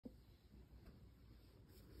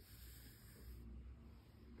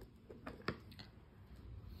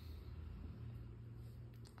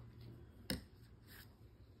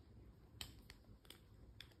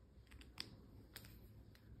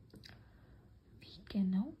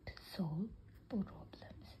cannot solve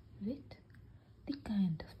problems with the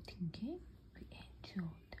kind of thinking we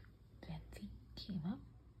enjoyed when we came up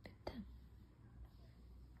with them.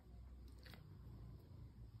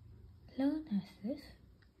 Learn as if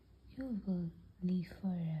you will live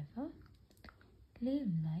forever. Live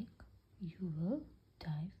like you will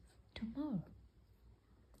die tomorrow.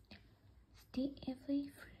 Stay away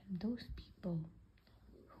from those people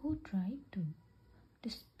who try to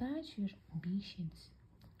dispatch your ambitions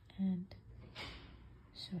and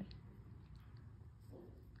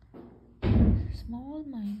small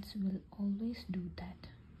minds will always do that,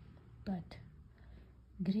 but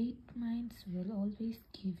great minds will always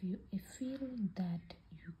give you a feeling that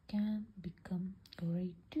you can become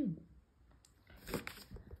great too.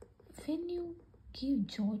 When you give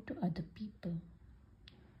joy to other people,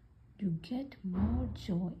 you get more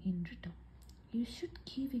joy in return. You should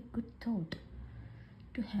give a good thought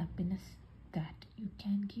to happiness that you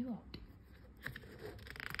can give out.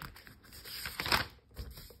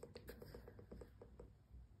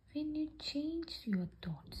 When you change your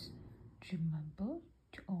thoughts, remember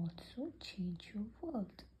to also change your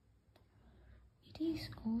world. It is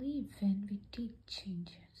only when we take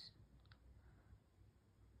chances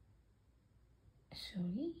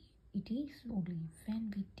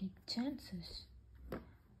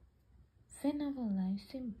when our lives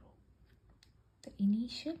improve. The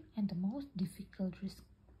initial and the most difficult risk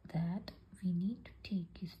that we need to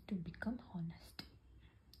take is to become honest.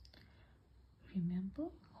 Remember,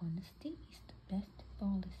 honesty is the best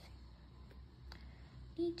policy.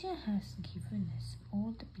 Nature has given us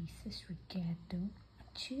all the pieces required to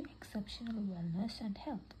achieve exceptional wellness and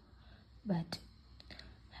health, but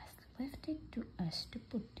has left it to us to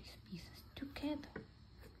put these pieces together.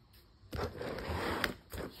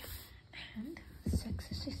 And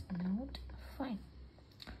success is not fine.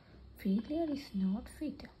 Failure is not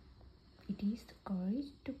fatal. It is the courage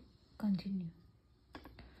to continue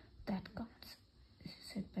that counts. This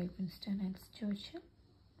is said by Winston and Churchill.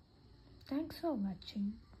 Thanks for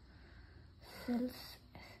watching. Cells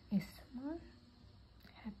SMR.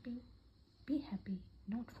 Be happy.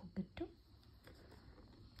 Don't forget to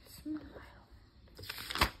smile.